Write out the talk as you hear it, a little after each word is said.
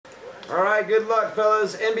All right, good luck,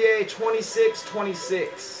 fellas. NBA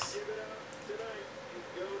 26-26.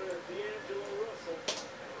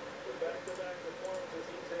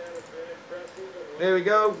 There we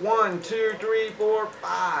go. 1, 2, 3, 4,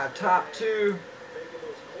 5. Top 2.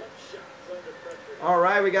 All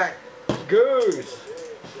right, we got Goose.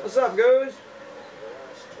 What's up, Goose?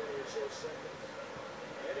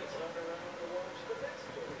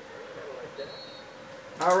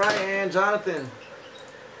 All right, and Jonathan.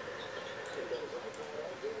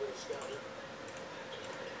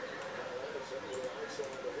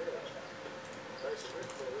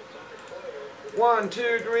 One,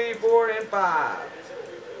 2, 3, 4, and 5.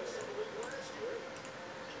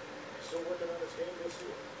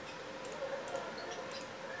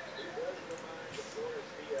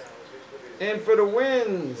 And for the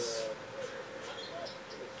wins.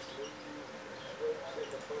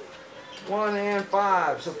 1 and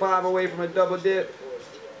 5. So 5 away from a double dip.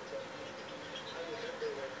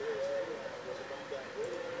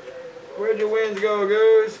 Where'd your wins go,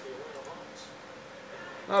 Goose?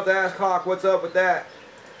 I'll have to ask Hawk what's up with that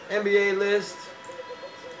NBA list.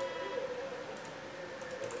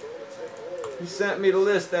 He sent me the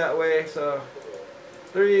list that way, so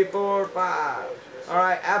 3, 4, 5. All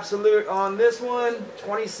right, absolute on this one,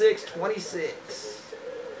 26-26.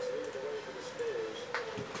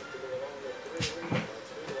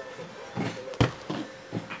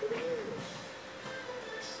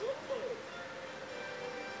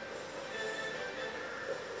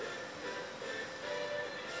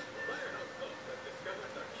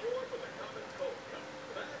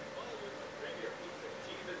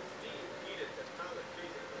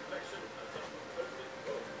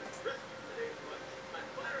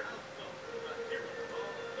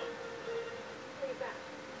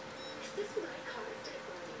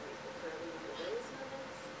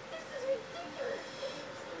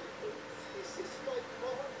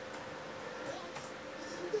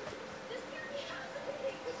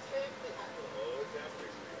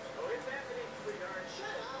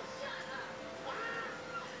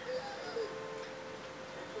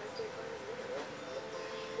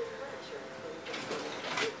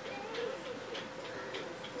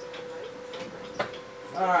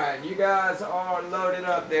 Alright, you guys are loaded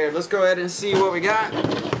up there. Let's go ahead and see what we got.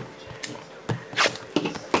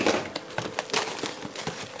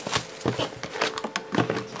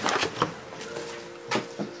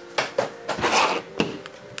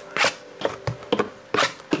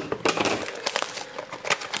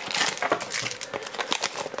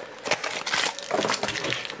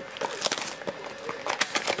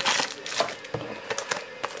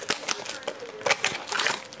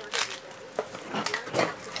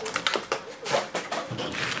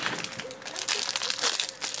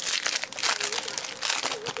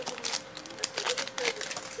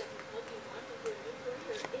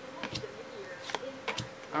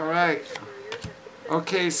 Alright,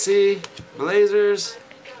 OKC, Blazers,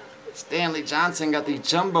 Stanley Johnson got the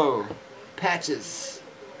jumbo patches.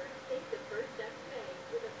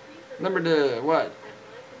 Number to what?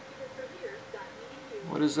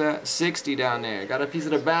 What is that? 60 down there. Got a piece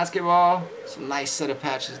of the basketball. Some nice set of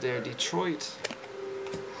patches there. Detroit.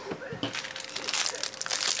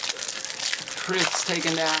 Chris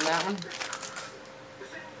taking down that one.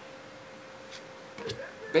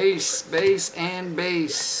 Base, base, and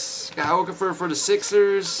base. Got Okafor for the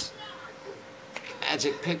Sixers.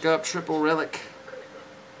 Magic pickup, triple relic.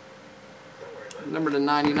 Number to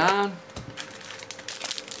 99.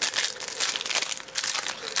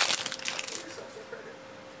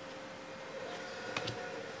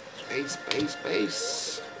 Base, base,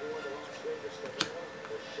 base.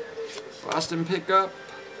 Boston pickup.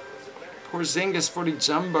 Porzingis for the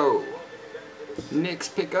jumbo. Knicks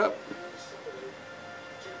pickup.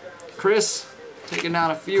 Chris taking down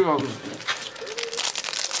a few of them.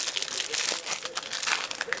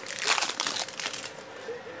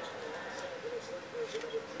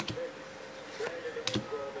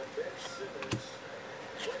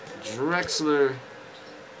 Drexler,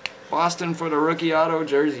 Boston for the rookie auto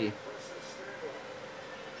jersey.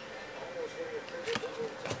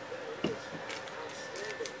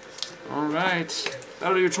 Alright,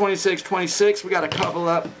 that'll do 26-26. We got a couple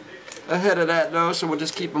up ahead of that though, so we'll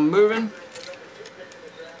just keep them moving.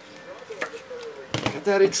 Got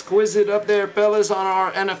that exquisite up there, fellas, on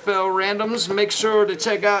our NFL randoms. Make sure to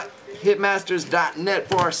check out hitmasters.net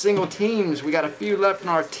for our single teams. We got a few left in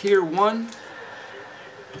our tier 1.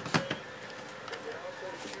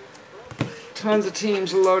 Tons of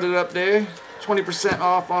teams loaded up there. 20%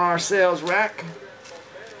 off on our sales rack.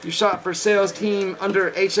 You shop for sales team under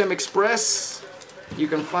HM Express. You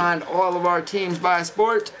can find all of our teams by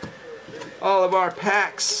sport. all of our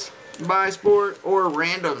packs, buy sport or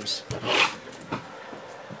randoms.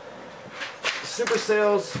 Super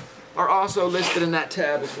sales are also listed in that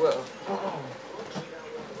tab as well.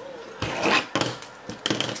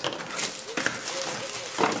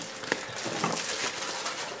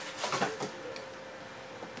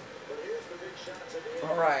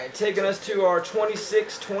 Alright, taking us to our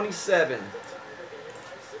 26-27.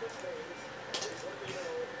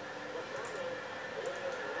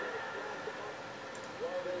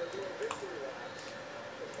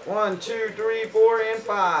 One, two, three, 4, and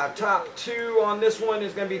 5. Top 2 on this one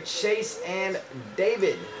is going to be Chase and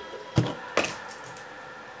David.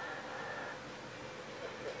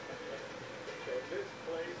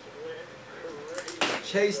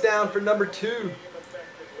 Chase down for number 2.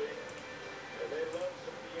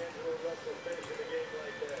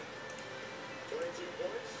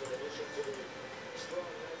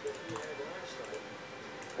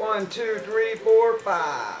 One, two, three, 4,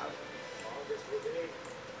 5.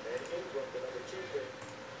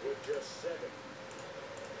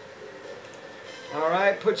 All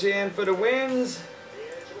right, put you in for the wins.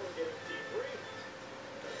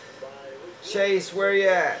 Chase, where you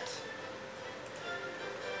at?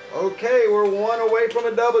 Okay, we're 1 away from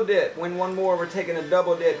a double dip. Win 1 more, we're taking a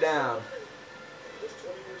double dip down.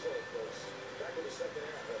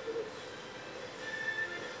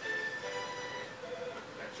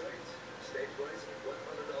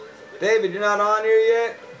 David, you're not on here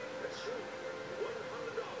yet?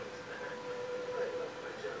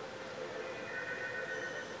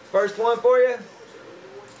 First one for you?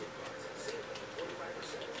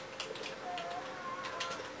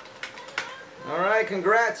 Alright,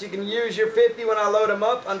 congrats. You can use your 50 when I load them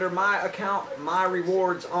up under my account, my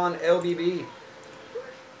rewards on LBB.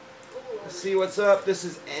 Let's see what's up. This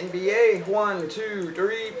is NBA. 1, 2,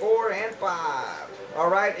 3, 4, and 5.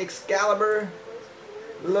 Alright, Excalibur.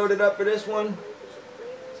 Loaded up for this one.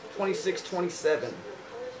 26-27.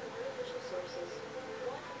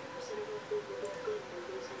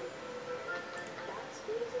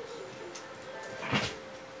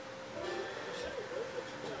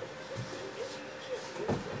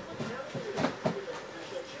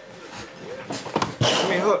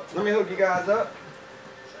 Let me hook you guys up.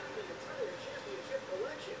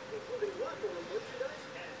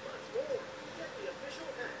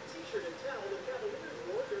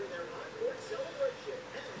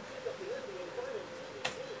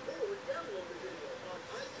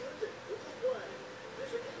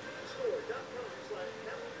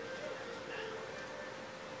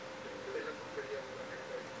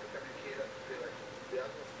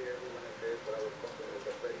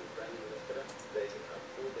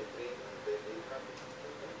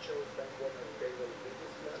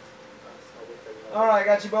 Alright,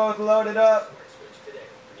 got you both loaded up.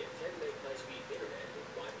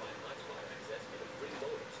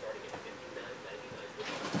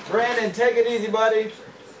 Brandon, take it easy, buddy.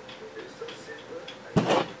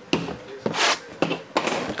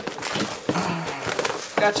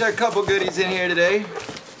 Got you a couple goodies in here today.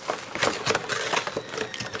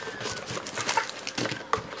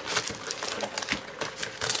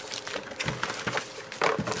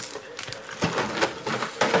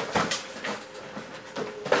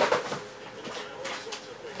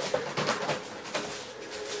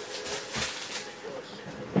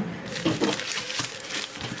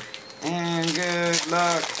 And good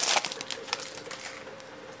luck.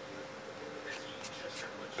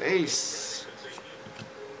 Base.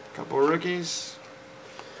 Couple rookies.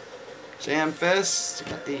 Jam Fest.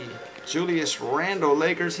 Got the Julius Randle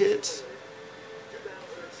Lakers hit.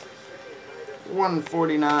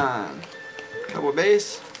 149. Couple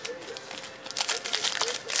base.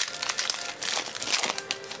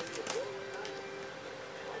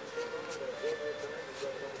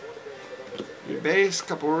 Base,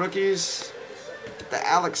 couple rookies. The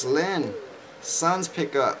Alex Len Suns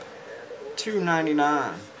pickup,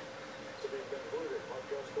 $2.99.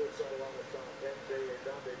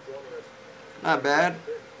 Not bad.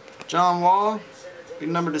 John Wall, be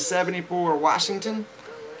number to 70 for Washington.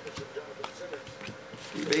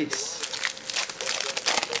 Base.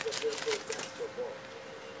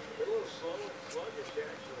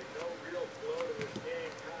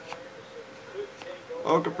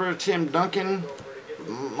 Okafor, Tim Duncan,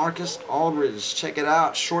 Marcus Aldridge. Check it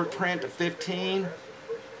out. Short print to 15.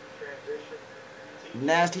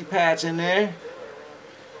 Nasty patch in there.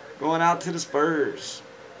 Going out to the Spurs.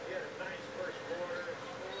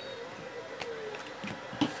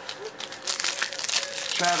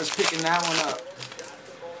 Travis picking that one up.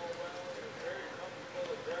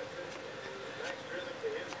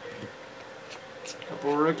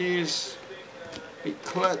 Couple rookies. Big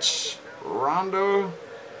Clutch, Rondo,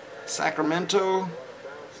 Sacramento,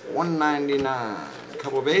 199.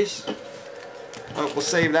 Couple base. Oh, we'll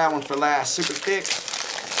save that one for last. Super thick.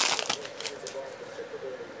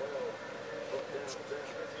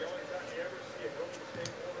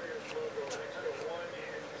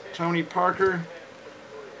 Tony Parker.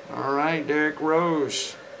 Alright, Derrick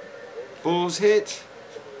Rose. Bulls hit.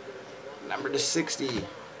 Number to 60.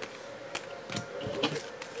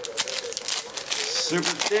 Super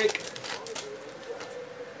thick.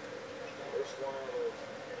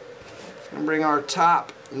 It's going to bring our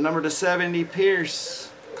top. Number to 70, Pierce.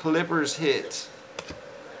 Clippers hit.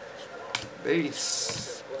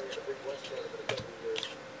 Base.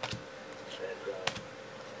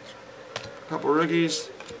 Couple rookies.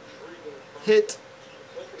 Hit.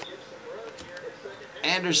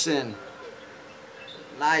 Anderson.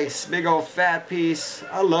 Nice. Big old fat piece.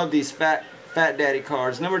 I love these fat daddy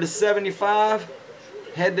cards. Number to 75.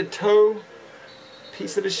 Head to toe.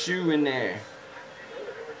 Piece of the shoe in there.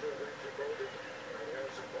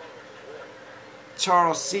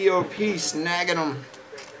 Charles C.O.P. snagging them.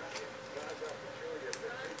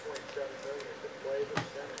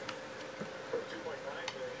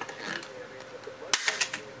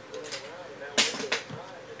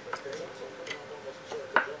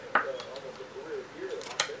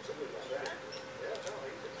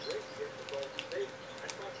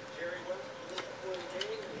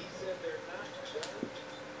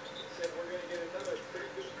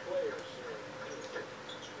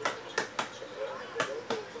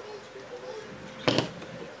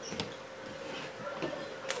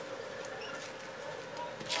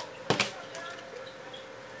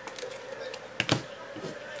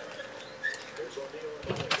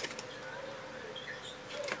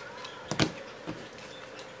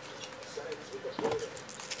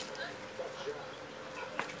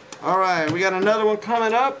 Alright, we got another one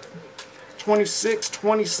coming up. 26,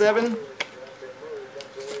 27.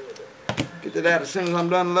 Get to that as soon as I'm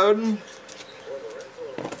done loading.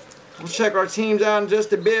 We'll check our teams out in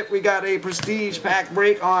just a bit. We got a Prestige pack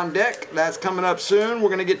break on deck. That's coming up soon. We're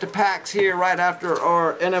going to get to packs here right after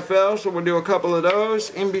our NFL, so we'll do a couple of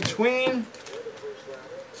those. In between,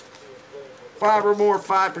 5 or more,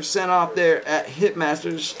 5% off there at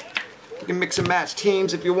Hitmasters. You can mix and match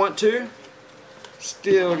teams if you want to.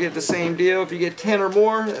 Still get the same deal. If you get 10 or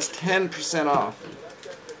more, that's 10% off.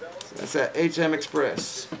 So that's at HM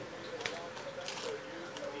Express.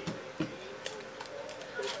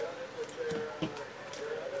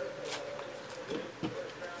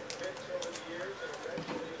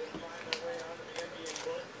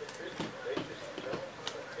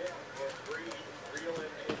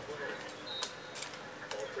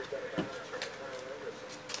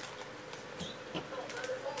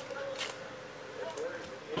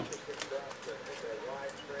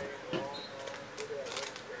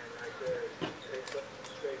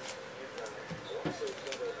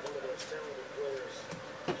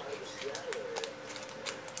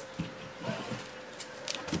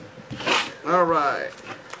 All right.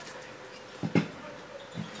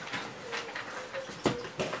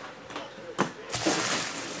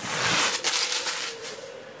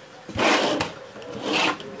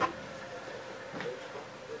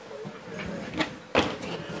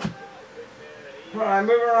 Alright,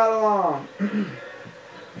 moving right along.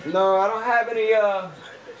 No, I don't have any,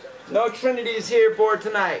 no Trinities here for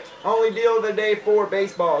tonight. Only deal of the day for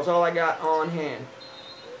baseball is all I got on hand.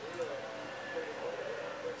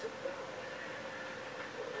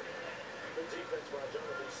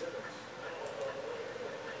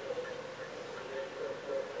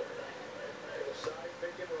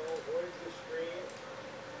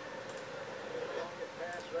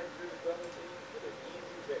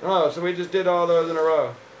 Oh, so we just did all those in a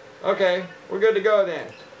row. Okay, we're good to go then.